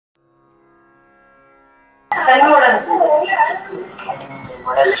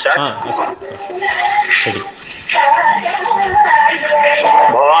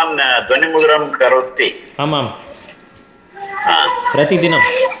भवान् ध्वनिमुद्रां करोति? आमां, प्रतिदिनं।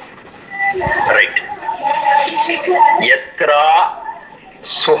 रैट्। यत्र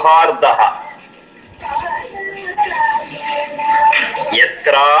सुहार्दः,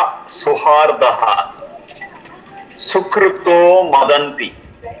 यत्र सुहार्दः सुकृतो मदन्ति,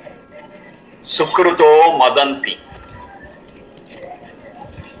 सुकृतो मदन्ति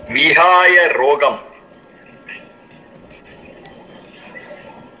विहाय रोगम्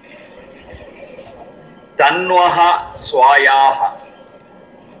तन्वः स्वायाः,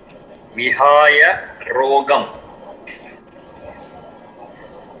 विहाय रोगम्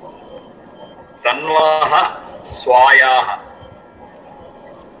तन्वः स्वायाः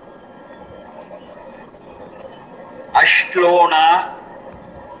अश्लोण,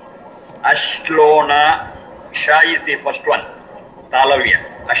 अश्लोण, sh is the first one, talavya,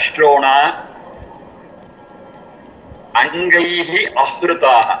 अश्लोण अंगैः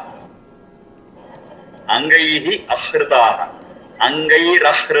आहृताः, अंगैः आहृताः,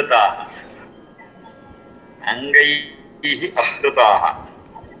 अंगैरहृताः, अंगैः आहृताः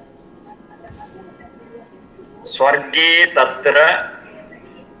स्वर्गे तत्र,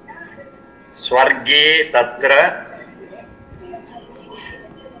 स्वर्गे तत्र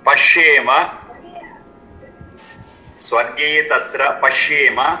पश्येम, स्वर्गे तत्र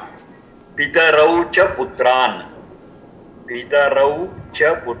पश्येम पितरौ च पुत्रान्, पितरौ च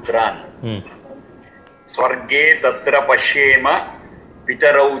पुत्रान्, स्वर्गे तत्र पश्येम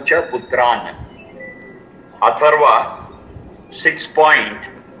पितरौ च पुत्रान्। Atharva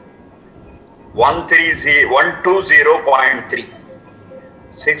 6.120.3,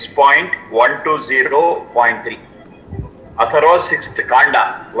 6.120.3, Atharva 6th Kanda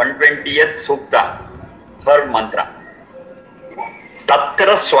 120th सूक्ता, third mantra.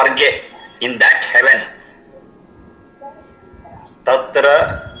 तत्र स्वर्गे, in that heaven, तत्र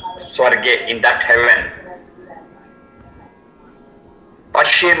स्वर्गे, in that heaven,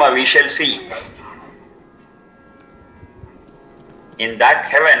 पश्येम, we shall see, in that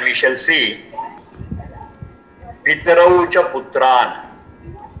heaven we shall see pitarau cha putran,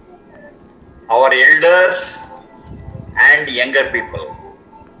 our elders and younger people.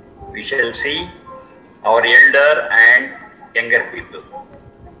 We shall see our elder and younger people,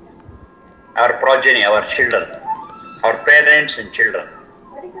 our progeny, our children, our parents and children.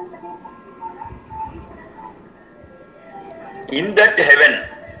 In that heaven,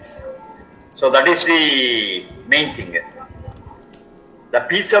 so that is the main thing. The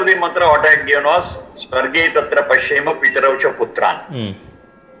piece of the mantra what I had given was Swarge Tatra Pashyema Pitaraucha Putran.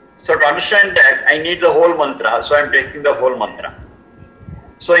 So to understand that, I need the whole mantra, so I am taking the whole mantra.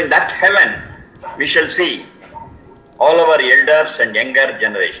 So in that heaven, we shall see all our elders and younger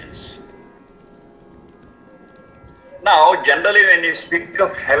generations. Now, generally when you speak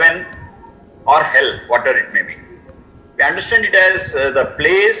of heaven or hell, whatever it may be, we understand it as the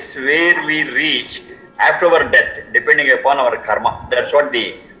place where we reach after our death, depending upon our karma. That's what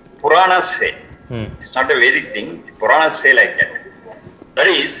the Puranas say. It's not a Vedic thing. The Puranas say like that. That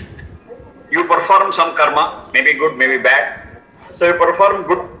is, you perform some karma, maybe good, maybe bad. So you perform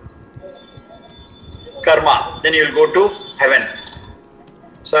good karma, then you will go to heaven.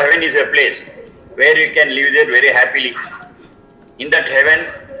 So heaven is a place where you can live there very happily. In that heaven,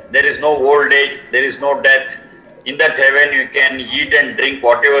 there is no old age, there is no death. In that heaven, you can eat and drink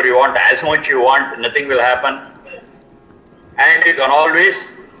whatever you want, as much you want, nothing will happen. And you can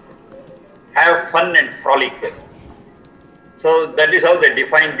always have fun and frolic. So that is how they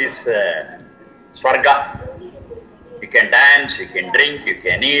define this Swarga. You can dance, you can drink, you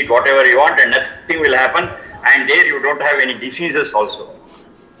can eat whatever you want and nothing will happen. And there you don't have any diseases also.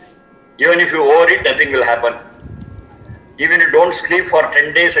 Even if you overeat, nothing will happen. Even if you don't sleep for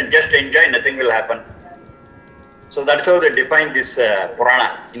 10 days and just enjoy, nothing will happen. So that's how they define this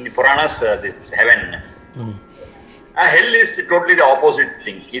Purana. In the Puranas, this heaven. Hell is totally the opposite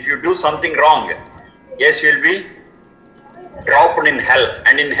thing. If you do something wrong, yes, you will be dropped in hell.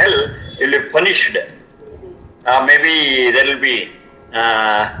 And in hell, you will be punished. Maybe there will be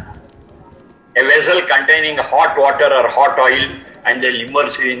a vessel containing hot water or hot oil and they will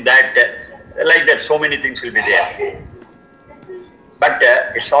immerse you in that. Like that, so many things will be there. But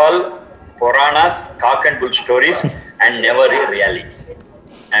it's all Puranas, cock and bull stories and never a reality.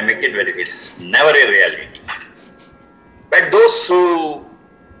 I make it very clear, it's never a reality. But those who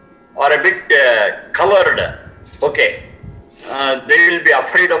are a bit covered, okay, they will be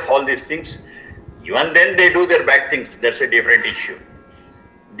afraid of all these things. Even then they do their bad things, that's a different issue.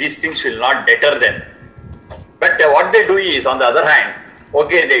 These things will not deter them. But what they do is, on the other hand,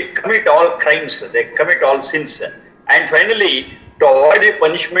 okay, they commit all crimes, they commit all sins, and finally, to avoid a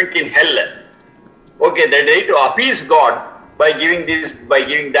punishment in hell, okay, they try to appease God by giving this, by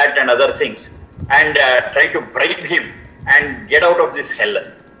giving that and other things, and try to bribe him and get out of this hell.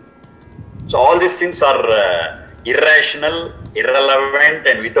 So all these things are irrational, irrelevant,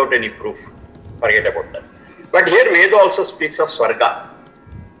 and without any proof. Forget about that. But here Veda also speaks of Swarga.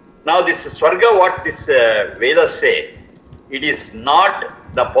 Now this Swarga, what this Vedas say, it is not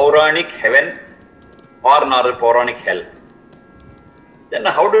the Puranic heaven or nor the Puranic hell. Then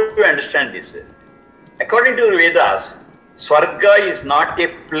how do you understand this? According to Vedas, Swarga is not a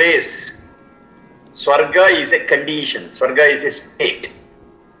place. Swarga is a condition. Swarga is a state.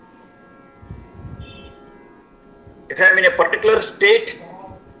 If I am in a particular state,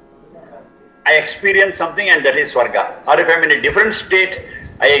 I experience something and that is Swarga. Or if I am in a different state,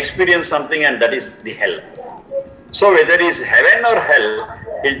 I experience something and that is the hell. So whether it is heaven or hell,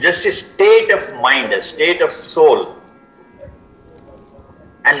 it's just a state of mind, a state of soul,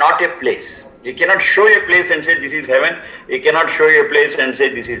 and not a place. You cannot show a place and say this is heaven. You cannot show a place and say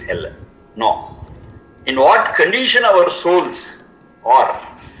this is hell. No. In what condition our souls are,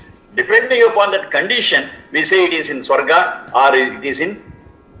 depending upon that condition, we say it is in Swarga or it is in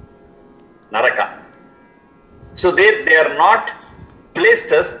Naraka. So they are not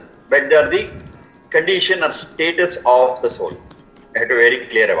places, but they are the condition or status of the soul. I have to be very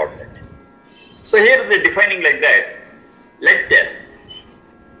clear about that. So here they are defining like that. Let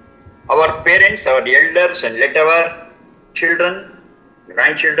our parents, our elders, and let our children,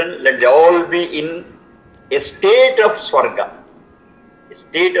 grandchildren, let they all be in a state of Swarga. A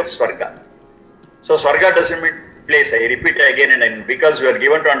state of Swarga. So Swarga doesn't mean place. I repeat again and again, because we are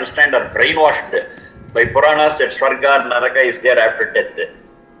given to understand or brainwashed by Puranas that Swarga, Naraka is there after death.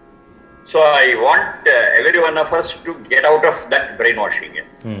 So I want every one of us to get out of that brainwashing.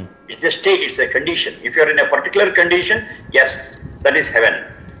 It's a state, it's a condition. If you are in a particular condition, yes, that is heaven.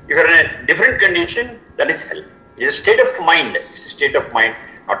 If you are in a different condition, that is hell. It's a state of mind. It's a state of mind,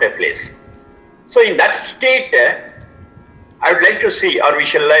 not a place. So in that state, I would like to see, or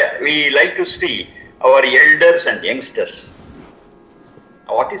we like to see our elders and youngsters.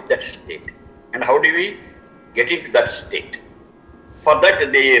 What is that state? And how do we get into that state? For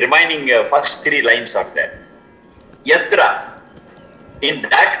that, the remaining first three lines are there. Yatra, in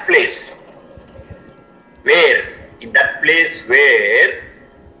that place, where,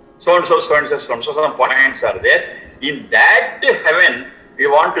 so and so, some points are there. In that heaven, we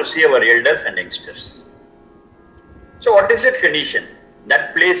want to see our elders and youngsters. So what is that condition?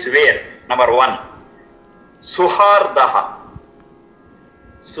 That place where, number one, Suhardaha.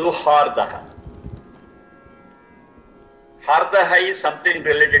 Suhardaha. Hardaha is something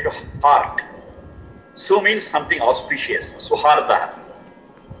related to heart. Su means something auspicious. Suhardaha.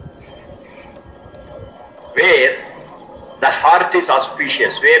 Where the heart is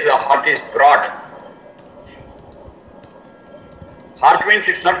auspicious, where the heart is broad. Heart means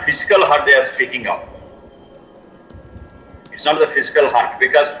it's not physical heart they are speaking of. It's not the physical heart,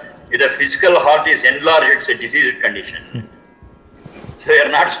 because if the physical heart is enlarged, it's a diseased condition. So they are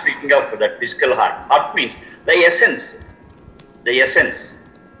not speaking of that physical heart. Heart means the essence. The essence.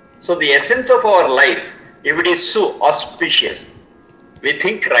 So the essence of our life, if it is so auspicious, we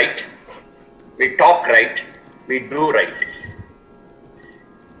think right, we talk right, we do right.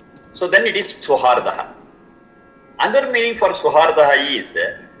 So then it is Suhardaha. Another meaning for Suhardaha is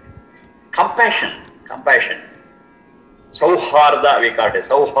compassion. Compassion. Sauharda, we call it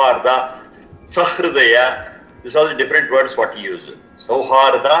Sauharda, Sahridaya. These are the different words what you use.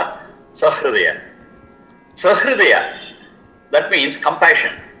 Sauharda, Sahridaya. Sahridaya, that means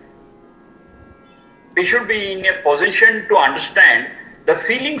compassion. We should be in a position to understand the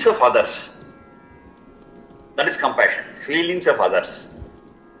feelings of others. That is compassion, feelings of others.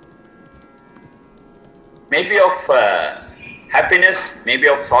 Maybe of happiness, maybe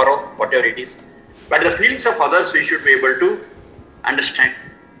of sorrow, whatever it is. But the feelings of others we should be able to understand.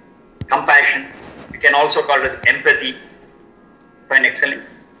 Compassion, we can also call it as empathy. Fine, excellent.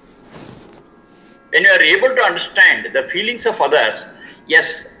 When you are able to understand the feelings of others,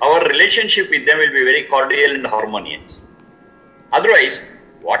 yes, our relationship with them will be very cordial and harmonious. Otherwise,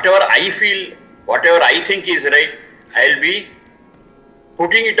 whatever I feel, whatever I think is right, I will be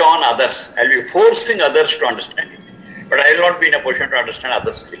putting it on others. I will be forcing others to understand it. But I will not be in a position to understand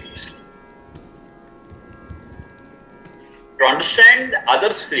others' feelings. To understand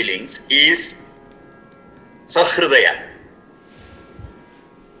others' feelings is Sahridaya,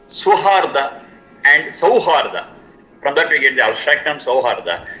 Suharda and Sauharda. From that we get the abstract term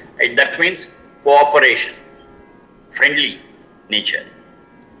Sauharda. That means cooperation. friendly nature.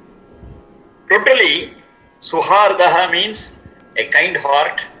 Totally, Suhardaha means a kind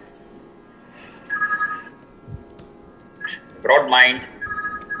heart, broad mind,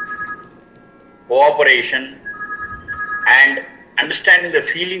 cooperation, and understanding the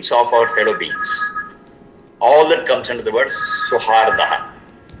feelings of our fellow beings. All that comes under the word Suhardaha.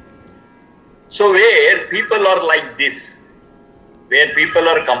 So where people are like this, where people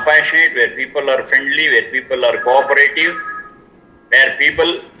are compassionate, where people are friendly, where people are cooperative, where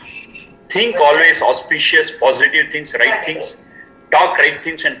people think always auspicious, positive things, right things, talk right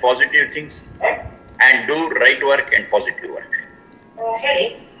things and positive things, and do right work and positive work.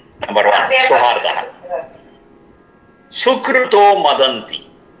 Number one, Suhardaha. Sukruto madanti.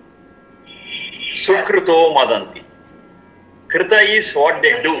 Sukruto madanti. Krita is what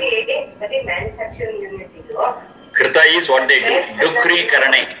they do. Krita is what they do. Dukri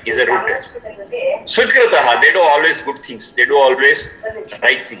karane is a root. Sukritaha, they do always good things. They do always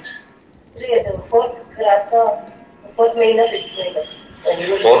right things. Fourth main of it.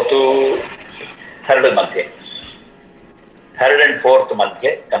 Fourth to third month. Third and fourth month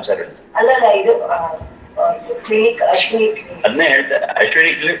conservative. Clinic Ashwini.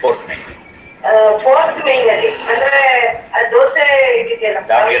 Ashwini clinic fourth main. Fourth main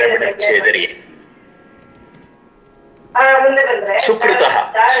Sukritaha.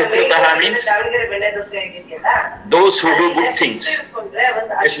 Sukritaha means those who do good things.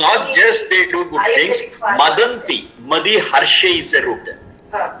 It's not just they do good things. Madanti. Madi harshe is the root.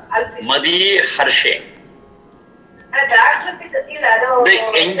 Madi harshe. They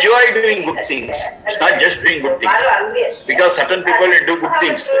enjoy doing good things. It's not just doing good things. Because certain people do good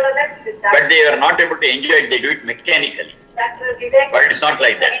things, but they are not able to enjoy it. They do it mechanically. But it's not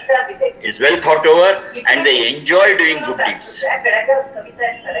like that. It's well thought over and they enjoy doing good deeds.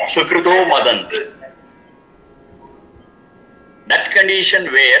 Sukruto madanti. That condition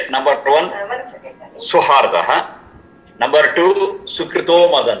where, number one, Suhardaha. Number two, Sukruto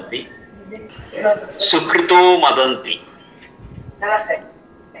madanti. Sukruto madanti.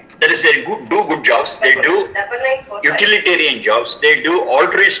 That is, they do good jobs, they do utilitarian jobs, they do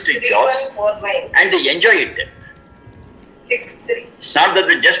altruistic jobs, and they enjoy it. It's not that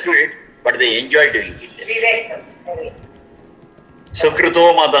they just do it, but they enjoy doing it.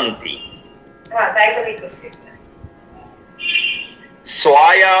 Sukruto madanti.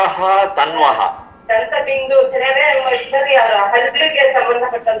 Swayaha tanvaha.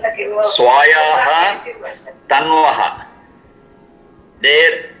 Swayaha tanvaha.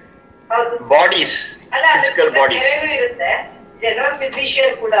 Their bodies, physical bodies,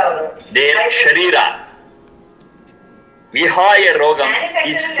 their sharira, vihaya rogam,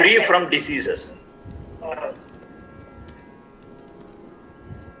 is free from diseases.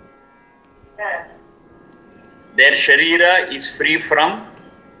 Their sharira is free from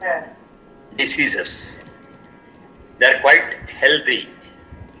diseases. They are quite healthy,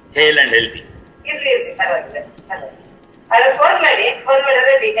 hale and healthy.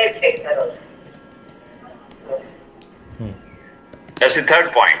 That's the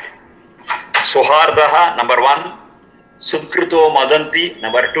third point. Suhardaha, number one. Sukruto madanti,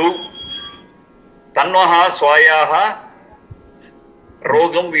 number two. Tanvaha swayaha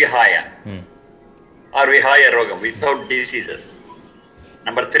rogam vihaya. Or vihaya rogam, without diseases.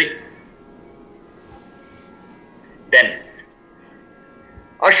 Number three. Then,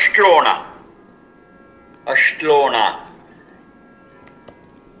 Ashtlona. Ashtlona.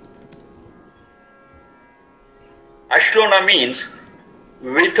 Ashtlona means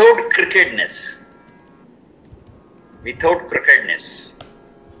without crookedness. Without crookedness.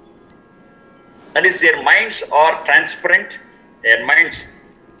 That is, their minds are transparent, their minds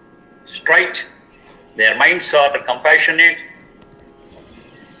straight, their minds are compassionate.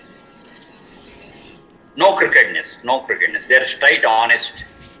 No crookedness, no crookedness. They are straight, honest.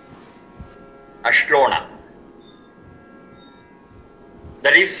 Ashtlona.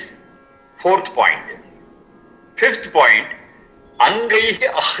 That is fourth point. Fifth point, Angaihi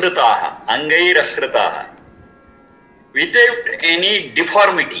Ahritaha. Angair Ahritaha. Without any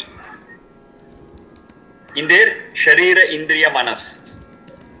deformity in their Sharira Indriya Manas.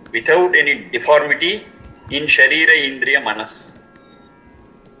 Without any deformity in Sharira Indriya Manas.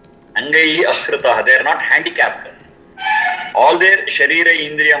 Angai Ahritaha, they are not handicapped. All their Sharira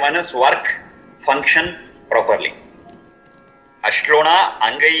Indriya Manas work, function properly. Ashtlona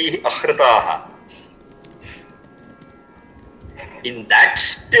Angai Ahritaha. In that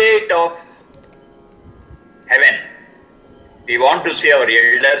state of heaven, we want to see our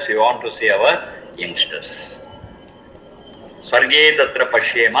elders, we want to see our youngsters. Sarge Tatra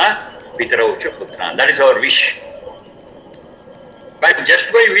Pashyema Pitaraucha Putra. That is our wish. But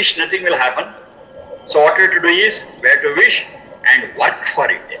just by wish, nothing will happen. So what we have to do is, we have to wish and work for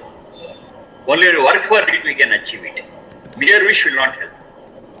it. Only when we work for it, we can achieve it. Mere wish will not help.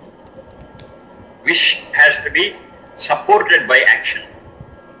 Wish has to be supported by action.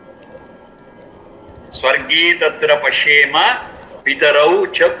 Swargi tatra pashema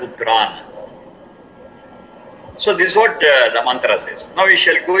pitarau cha putran. So this is what the mantra says. Now we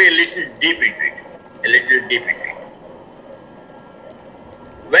shall go a little deep into it. A little deep into it.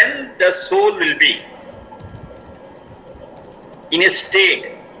 When the soul will be in a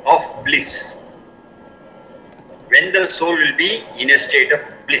state of bliss, when the soul will be in a state of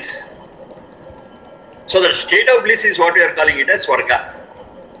bliss. So the state of bliss is what we are calling it as Swarga.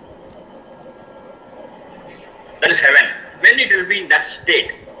 That is heaven. When it will be in that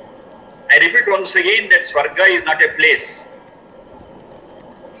state. I repeat once again that Swarga is not a place.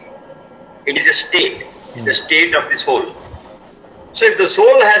 It is a state. It is a state of the soul. So if the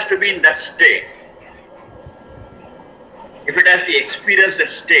soul has to be in that state, if it has to experience that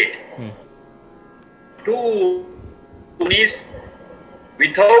state, two is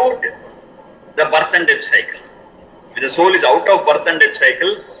without the birth and death cycle. If the soul is out of birth and death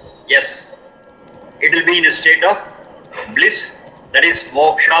cycle, yes, it will be in a state of bliss, that is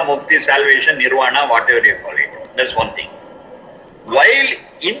moksha, mukti, salvation, nirvana, whatever you call it. That's one thing. While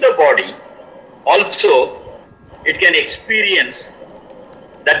in the body, also, it can experience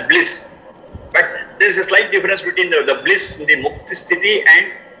that bliss. But there is a slight difference between the bliss in the mukti sthiti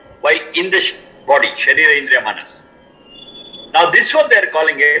and while in the body, sharira, indriya, manas. Now this one they are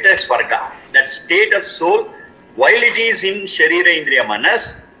calling it as Swarga. That state of soul, while it is in sharira, indriya,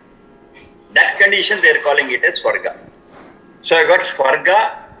 manas, that condition they are calling it as Swarga. So I got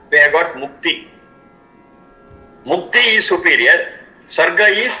Swarga, we have got Mukti. Mukti is superior, Swarga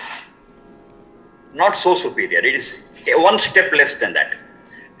is not so superior, it is one step less than that.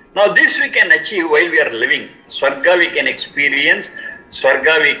 Now this we can achieve while we are living. Swarga we can experience,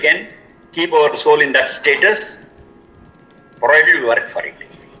 Swarga we can keep our soul in that status, provided we work for it.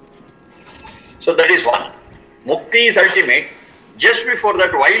 So that is one. Mukti is ultimate. Just before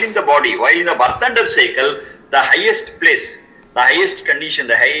that, while in the body, while in the birth and death cycle, the highest place, the highest condition,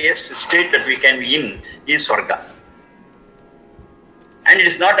 the highest state that we can be in is Swarga. And it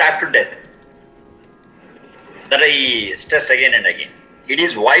is not after death. That I stress again and again. It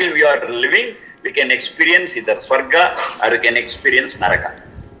is while we are living, we can experience either Swarga or we can experience Naraka.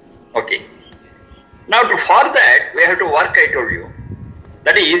 Okay. Now for that, we have to work, I told you.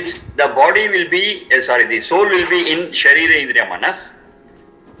 That is, the body will be, the soul will be in Sharira Indriya Manas.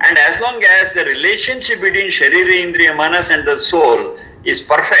 And as long as the relationship between Sharira Indriya Manas and the soul is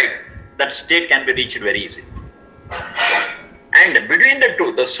perfect, that state can be reached very easily. And between the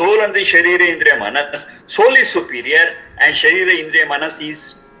two, the soul and the Sharira Indriya Manas, soul is superior and Sharira Indriya Manas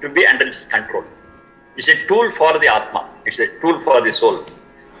is to be under its control. It's a tool for the Atma. It's a tool for the soul.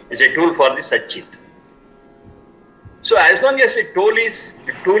 It's a tool for the Satchit. So as long as the tool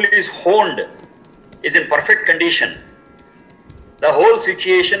is honed, is in perfect condition, the whole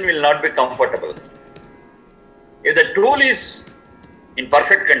situation will not be comfortable. If the tool is in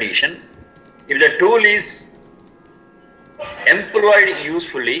perfect condition, if the tool is employed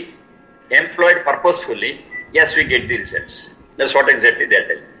usefully, employed purposefully, yes, we get the results. That's what exactly they are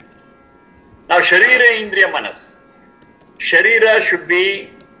telling. Now, Sharira Indriya Manas. Sharira should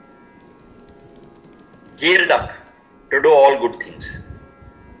be geared up to do all good things.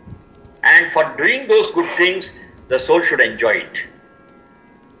 And for doing those good things, the soul should enjoy it.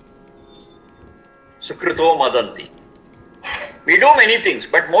 Sukrito Madanti. We do many things,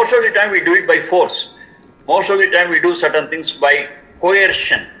 but most of the time we do it by force. Most of the time we do certain things by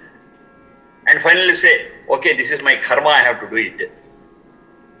coercion. And finally say, okay, this is my karma, I have to do it.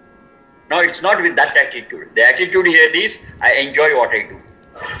 No, it's not with that attitude. The attitude here is, I enjoy what I do.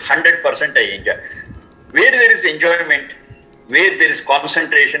 100% I enjoy. Where there is enjoyment, where there is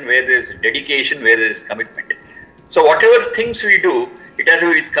concentration, where there is dedication, where there is commitment. So whatever things we do, it has to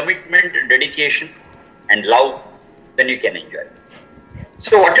do with commitment, dedication and love, then you can enjoy.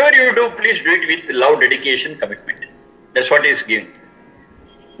 So whatever you do, please do it with love, dedication, commitment. That's what is given.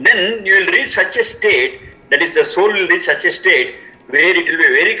 Then you will reach such a state, that is the soul will reach such a state where it will be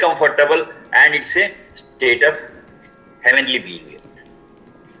very comfortable and it's a state of heavenly being.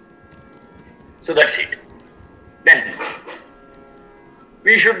 So that's it. Then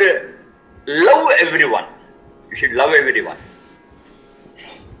we should love everyone. We should love everyone.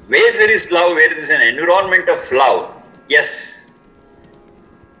 Where there is love, where there is an environment of love, yes,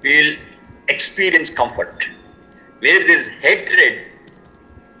 we will experience comfort. Where there is hatred,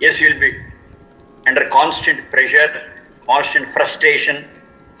 yes, we will be under constant pressure constant frustration,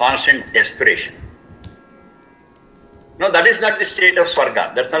 constant desperation. No, that is not the state of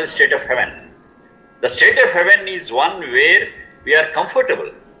Swarga. That's not the state of heaven. The state of heaven is one where we are comfortable.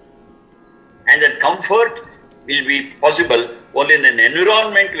 And that comfort will be possible only in an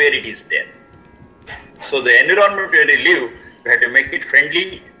environment where it is there. So the environment where we live, we have to make it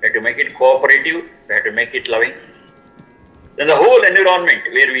friendly, we have to make it cooperative, we have to make it loving. Then the whole environment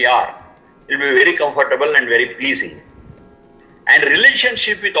where we are will be very comfortable and very pleasing. And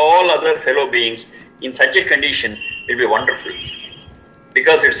relationship with all other fellow beings in such a condition will be wonderful.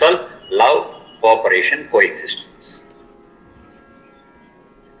 Because it's all love, cooperation, coexistence.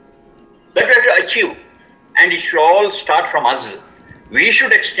 That we have to achieve. And it should all start from us. We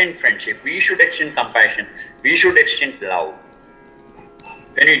should extend friendship, we should extend compassion, we should extend love.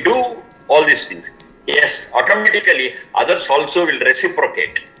 When we do all these things, yes, automatically others also will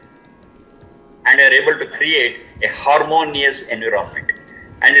reciprocate and are able to create a harmonious environment.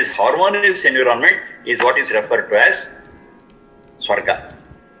 And this harmonious environment is what is referred to as Swarga.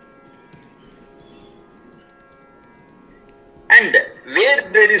 And where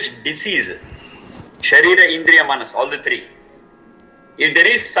there is disease, Sharira, Indriya, Manas, all the three, if there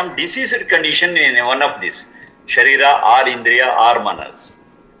is some diseased condition in one of these, Sharira or Indriya or Manas,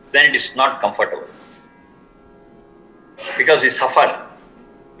 then it is not comfortable. Because we suffer,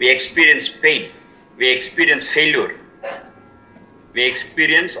 we experience pain, we experience failure, we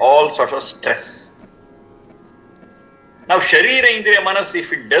experience all sorts of stress. Now, Sharira, Indriya, Manas,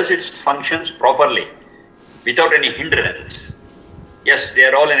 if it does its functions properly, without any hindrance, yes, they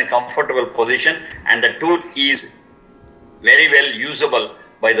are all in a comfortable position and the tool is very well usable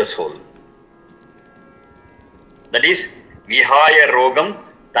by the soul. That is, Vihaya Rogam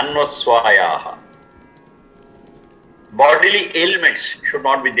Tanvaswayaha. Bodily ailments should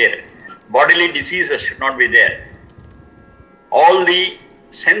not be there. Bodily diseases should not be there. All the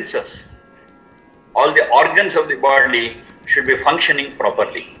senses, all the organs of the body should be functioning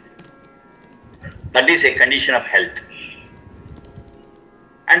properly. That is a condition of health.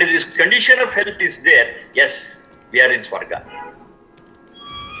 And if this condition of health is there, yes, we are in Swarga.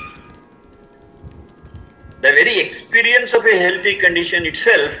 The very experience of a healthy condition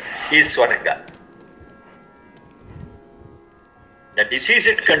itself is Swarga. The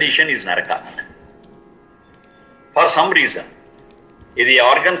diseased condition is Naraka. For some reason, if the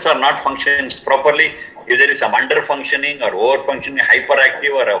organs are not functioning properly, if there is some under-functioning or over-functioning,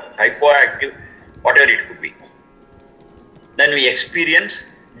 hyperactive or hypoactive, whatever it could be, then we experience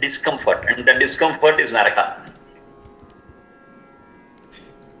discomfort, and the discomfort is Naraka.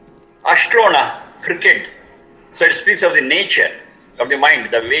 Ashtrona, cricket. So it speaks of the nature of the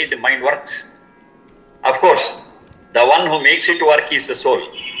mind, the way the mind works. Of course, the one who makes it work is the soul.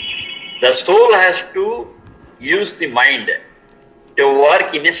 The soul has to use the mind to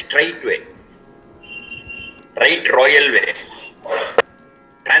work in a straight way, right royal way,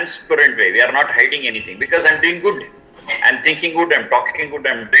 transparent way. We are not hiding anything because I'm doing good. I'm thinking good, I'm talking good,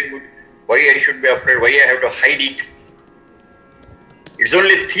 I'm doing good. Why I should be afraid? Why I have to hide it? It's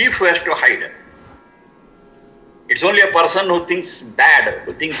only a thief who has to hide it. It's only a person who thinks bad,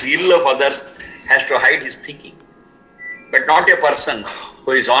 who thinks ill of others, has to hide his thinking. But not a person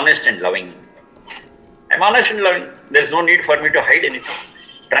who is honest and loving. I'm honest and loving. There's no need for me to hide anything.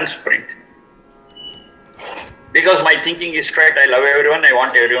 Transparent. Because my thinking is straight, I love everyone, I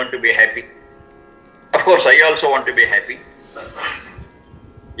want everyone to be happy. Of course, I also want to be happy.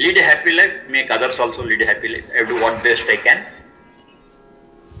 Lead a happy life, make others also lead a happy life. I do what best I can.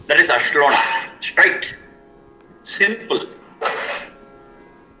 That is Ashlona. Straight. Simple.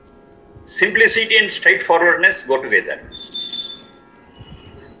 Simplicity and straightforwardness go together.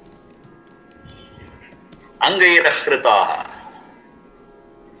 Angairashritaha.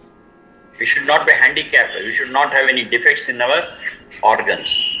 We should not be handicapped. We should not have any defects in our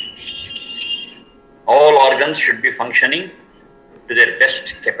organs. All organs should be functioning to their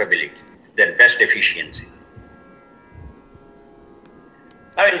best capability, their best efficiency.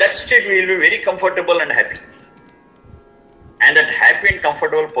 Now in that state we will be very comfortable and happy. And that happy and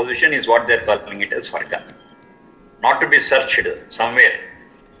comfortable position is what they are calling it as Swarga. Not to be searched somewhere.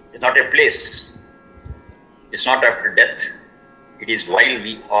 It's not a place. It's not after death. It is while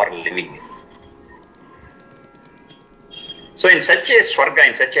we are living. So in such a Swarga,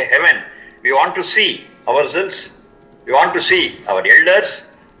 in such a heaven, we want to see ourselves, we want to see our elders,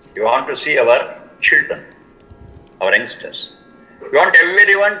 we want to see our children, our youngsters. We want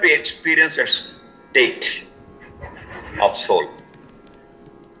everyone to experience that state of soul.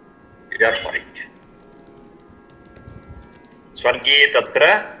 We are for it. Swarge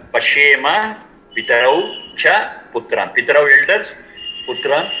tatra pashema Pitarau cha putran. Pitarau elders,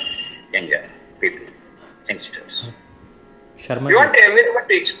 putran younger people, youngsters. Sharma, You want everyone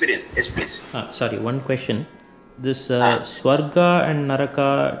to experience. Yes, please. sorry, one question. This Swarga and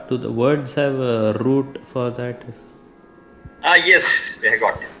Naraka, do the words have a root for that? Yes, I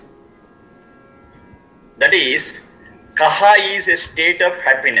got it. That is, Kaha is a state of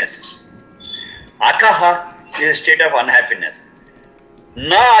happiness. Akaha is a state of unhappiness.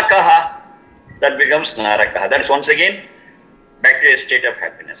 Na Akaha, that becomes Narakaha. That's once again back to a state of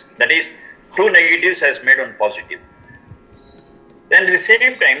happiness. That is, two negatives has made one positive. Then at the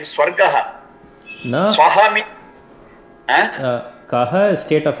same time, Swargaha. Na. Swaha means. Kaha is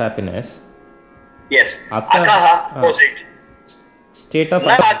state of happiness. Yes. Akaha, opposite. State of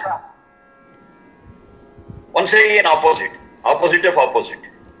happiness. Once again, opposite. Opposite of opposite.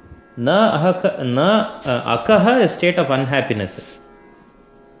 Akaha is state of unhappiness.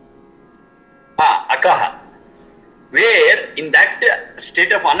 Akaha. Where in that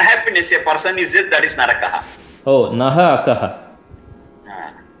state of unhappiness a person is there, that is Narakaha. Oh, Naha Akaha.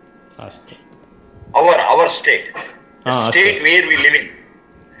 Our state. The state where we live in.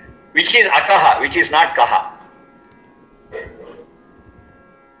 Which is Akaha, which is not Kaha.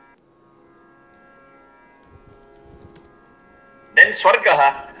 Then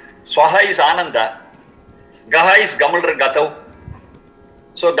Swargaha, Swaha is Ananda, Gaha is Gamalra Gatau.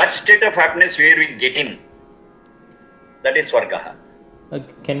 So that state of happiness where we get in, that is Swargaha.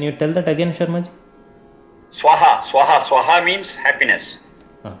 Can you tell that again, Sharmaji? Swaha means happiness.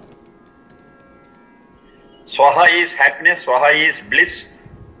 Swaha is happiness, Swaha is bliss.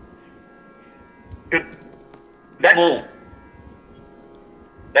 That move.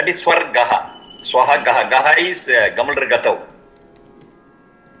 That is Swargaha. Swaha Gaha. Gaha is Gamalra Gatau.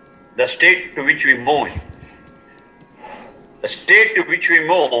 The state to which we move. The state to which we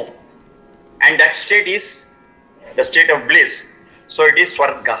move, and that state is the state of bliss. So it is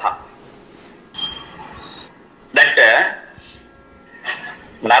Swargaha. That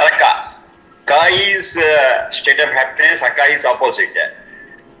Naraka. Ka is state of happiness, Aka is opposite.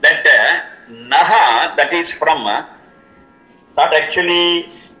 That Naha, that is from, not actually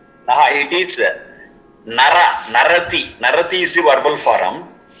Naha, it is Nara, Narati. Narati is the verbal form.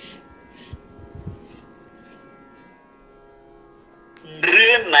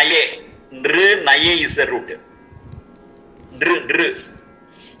 Nr Naye is the root.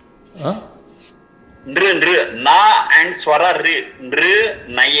 Nr. Na and Swara Nr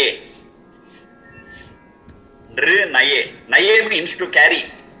Naye. Nr Naye. Naye means to carry.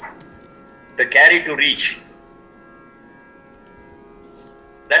 To reach.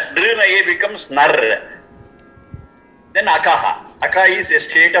 That Nr Naye becomes Nar. Then Akaha. Akaha is a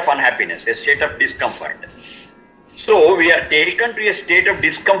state of unhappiness, a state of discomfort. So we are taken to a state of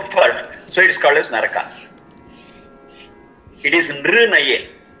discomfort, so it is called as Naraka. It is Nrinaye.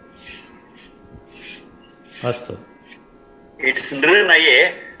 Astu. It is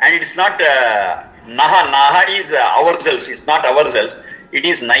Nrinaye, and it is not Naha. Naha is ourselves, it is not ourselves. It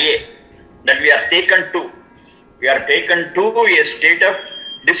is Naye, that we are taken to. We are taken to a state of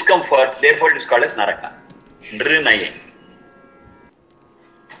discomfort, therefore it is called as Naraka. Nrinaye.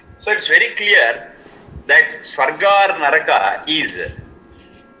 So it is very clear that Swarga or Naraka is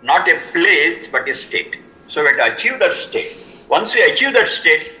not a place but a state. So we have to achieve that state. Once we achieve that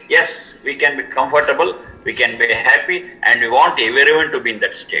state, yes, we can be comfortable, we can be happy, and we want everyone to be in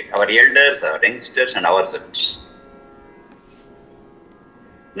that state. Our elders, our youngsters, and ourselves.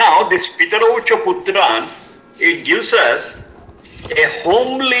 Now this Pitaraucha Putran, it gives us a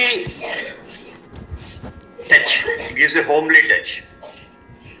homely touch. It gives a homely touch.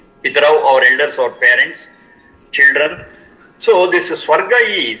 Pitarau, our elders, our parents, children. So this Swarga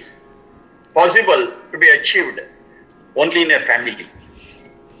is possible to be achieved only in a family.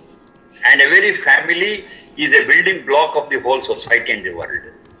 And every family is a building block of the whole society and the world.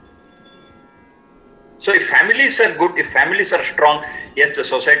 So if families are good, if families are strong, yes, the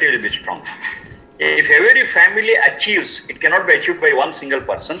society will be strong. If every family achieves, it cannot be achieved by one single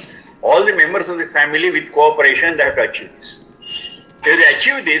person. All the members of the family with cooperation, they have to achieve this. If they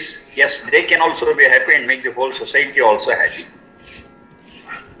achieve this, yes, they can also be happy and make the whole society also happy.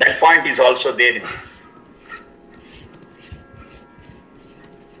 That point is also there in this.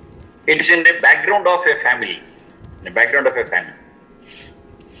 It's in the background of a family. In the background of a family.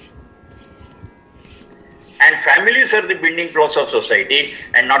 And families are the building blocks of society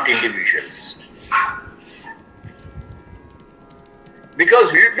and not individuals.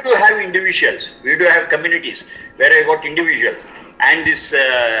 Because we do have individuals, we do have communities where I got individuals. And this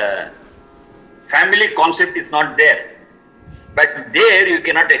family concept is not there. But there you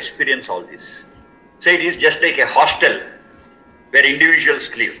cannot experience all this. say it is just like a hostel where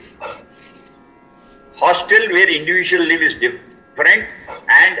individuals live. Hostel where individuals live is different,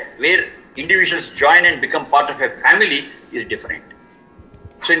 and where individuals join and become part of a family is different.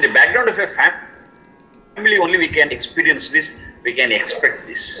 So in the background of a family only we can experience this, we can expect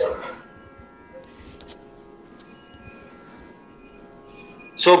this.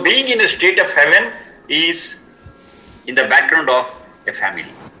 So being in a state of heaven is in the background of a family.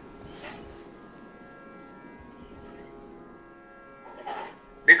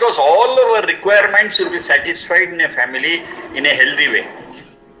 Because all our requirements will be satisfied in a family in a healthy way.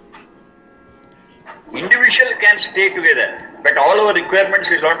 Individual can stay together, but all our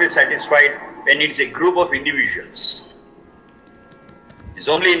requirements will not be satisfied when it's a group of individuals. It's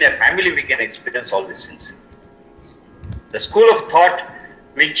only in a family we can experience all these things. The school of thought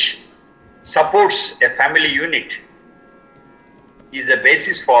which supports a family unit is the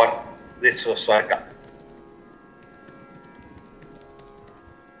basis for this Swarga.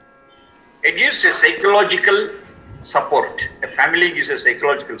 It gives a psychological support. A family gives a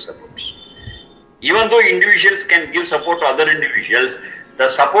psychological support. Even though individuals can give support to other individuals, the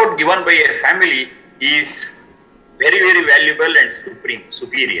support given by a family is very, very valuable and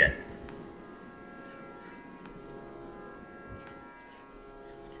superior.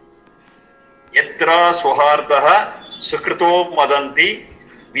 Yatra suhartaha sukrito madanti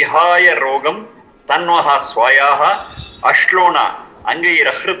vihaya rogam tanvaha swayaha ashlona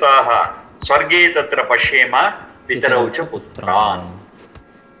angairahritaha swarge tatra pashyema vitaraucha putran.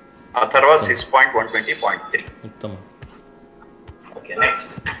 Atharva 6.120.3. Uttam. Okay, next.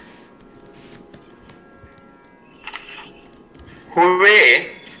 Huve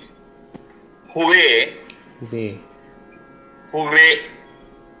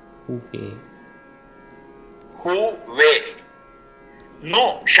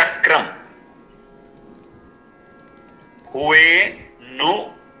no shakram. Huve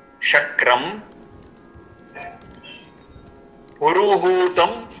no shakram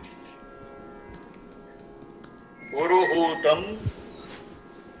puruhutam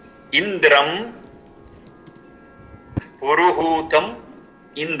indram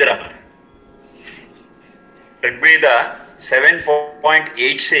Rigveda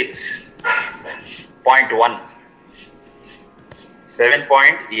 7.86.1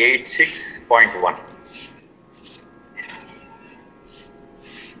 7.86.1.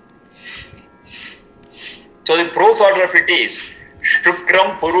 So the prose order of it is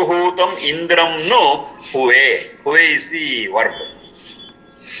Shukram Puruhutam Indram no Huve. Huve is the verb.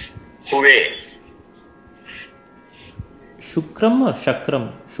 Huve. Shukram or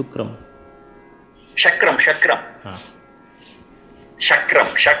Shakram? Shukram. Shakram.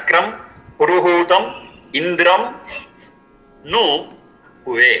 Shakram Puruhutam Indram no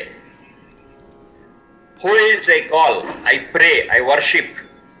Huve. Huve is I call, I pray, I worship.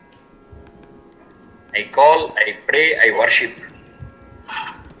 I call, I pray, I worship.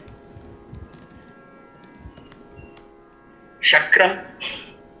 Shakra,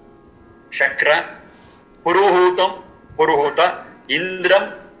 Puruhuta,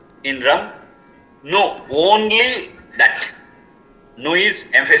 Indram, no, only that. No is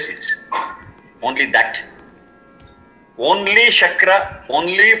emphasis, only that. Only Shakra,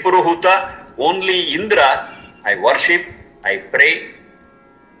 only Puruhuta, only Indra, I worship, I pray,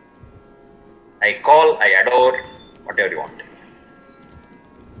 I call, I adore, whatever you want.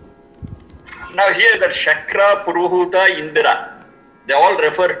 Now here that Shakra, Puruhuta, Indra, they all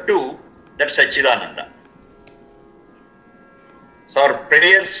refer to that Satchidananda. So our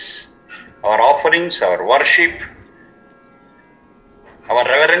prayers, our offerings, our worship, our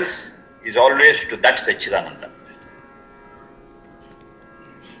reverence is always to that Satchidananda.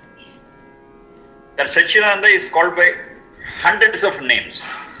 That Satchidananda is called by hundreds of names.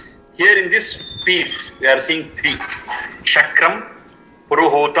 Here in this piece, we are seeing three. Shakram,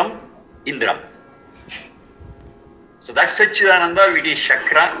 Puruhutam, Indram. So that Satchidananda, which is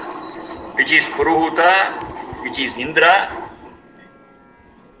Shakra, which is Puruhuta, which is Indra,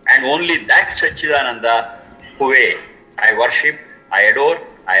 and only that Satchidananda, Huve, I worship, I adore,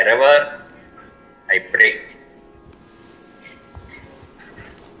 I revere, I pray.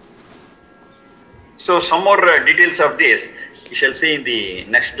 So some more details of this we shall see in the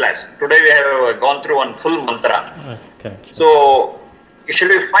next class. Today we have gone through one full mantra. Okay. So it shall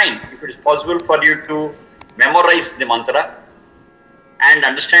be fine if it is possible for you to memorize the mantra and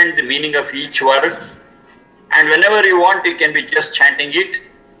understand the meaning of each word. And whenever you want, you can be just chanting it.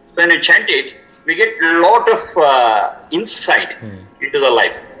 When you chant it, we get a lot of insight into the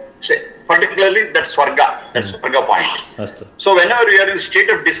life. So particularly that Swarga, that Swarga point. So whenever you are in a state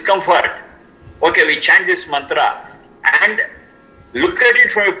of discomfort, okay, we chant this mantra and look at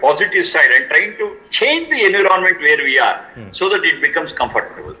it from a positive side and trying to change the environment where we are so that it becomes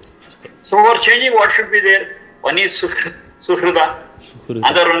comfortable. So for changing, what should be there? One is Suhrida,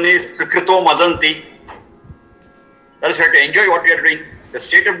 other one is Sukrito Madanti. That is, we have to enjoy what we are doing. The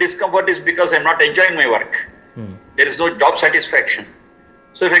state of discomfort is because I am not enjoying my work. There is no job satisfaction.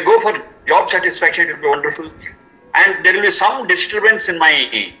 So if I go for job satisfaction, it will be wonderful. And there will be some disturbance in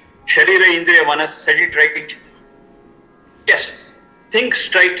my Sharira, Indriya, Manas, set it right. Yes, think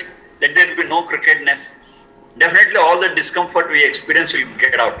straight, that there will be no crookedness. Definitely all the discomfort we experience will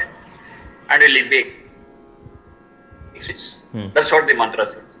get out and will be. That's what the mantra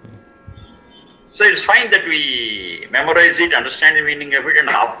says. So it's fine that we memorize it, understand the meaning of it and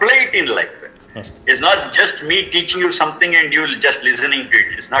apply it in life. It's not just me teaching you something and you just listening to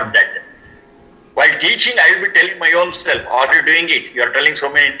it. It's not that. While teaching, I will be telling my own self, are you doing it? You are telling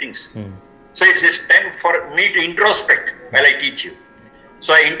so many things. So it's time for me to introspect while I teach you.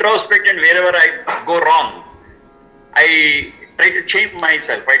 So I introspect, and wherever I go wrong, I try to change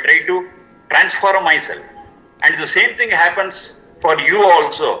myself. I try to transform myself. And the same thing happens for you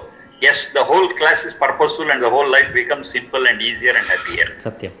also. Yes, the whole class is purposeful and the whole life becomes simple and easier and happier.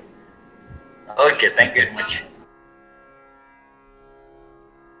 Satyam. Okay, thank you very much.